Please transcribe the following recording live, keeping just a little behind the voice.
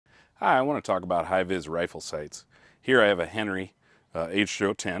Hi, I want to talk about HIVIZ Rifle Sights. Here I have a Henry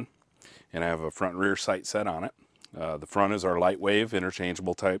H-10, and I have a front and rear sight set on it. The front is our LiteWave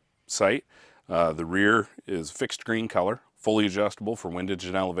interchangeable type sight. The rear is fixed green color, fully adjustable for windage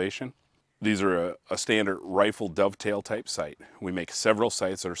and elevation. These are a standard rifle dovetail type sight. We make several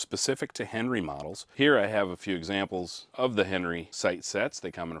sights that are specific to Henry models. Here I have a few examples of the Henry sight sets. They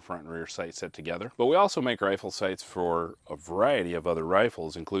come in a front and rear sight set together. But we also make rifle sights for a variety of other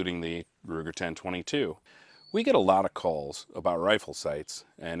rifles, including the Ruger 1022. We get a lot of calls about rifle sights,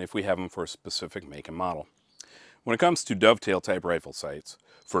 and if we have them for a specific make and model. When it comes to dovetail type rifle sights,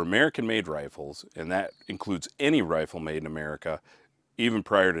 for American-made rifles, and that includes any rifle made in America, even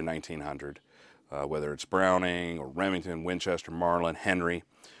prior to 1900, whether it's Browning or Remington, Winchester, Marlin, Henry,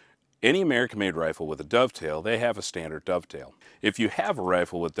 any American-made rifle with a dovetail, they have a standard dovetail. If you have a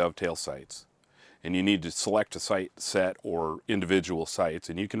rifle with dovetail sights, and you need to select a sight set or individual sights,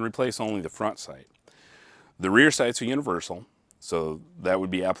 and you can replace only the front sight. The rear sights are universal, so that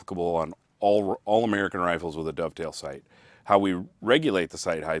would be applicable on all American rifles with a dovetail sight. How we regulate the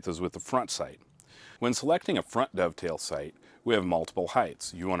sight height is with the front sight. When selecting a front dovetail sight, we have multiple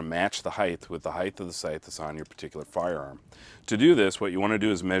heights. You want to match the height with the height of the sight that's on your particular firearm. To do this, what you want to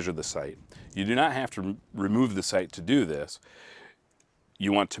do is measure the sight. You do not have to remove the sight to do this.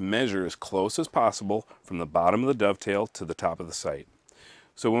 You want to measure as close as possible from the bottom of the dovetail to the top of the sight.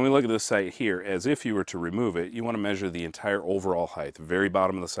 So when we look at this sight here, as if you were to remove it, you want to measure the entire overall height, the very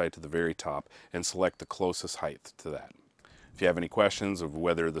bottom of the sight to the very top, and select the closest height to that. If you have any questions of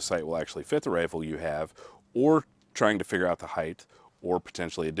whether the sight will actually fit the rifle you have, or trying to figure out the height, or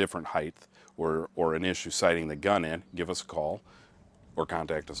potentially a different height, or an issue sighting the gun in, give us a call or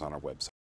contact us on our website.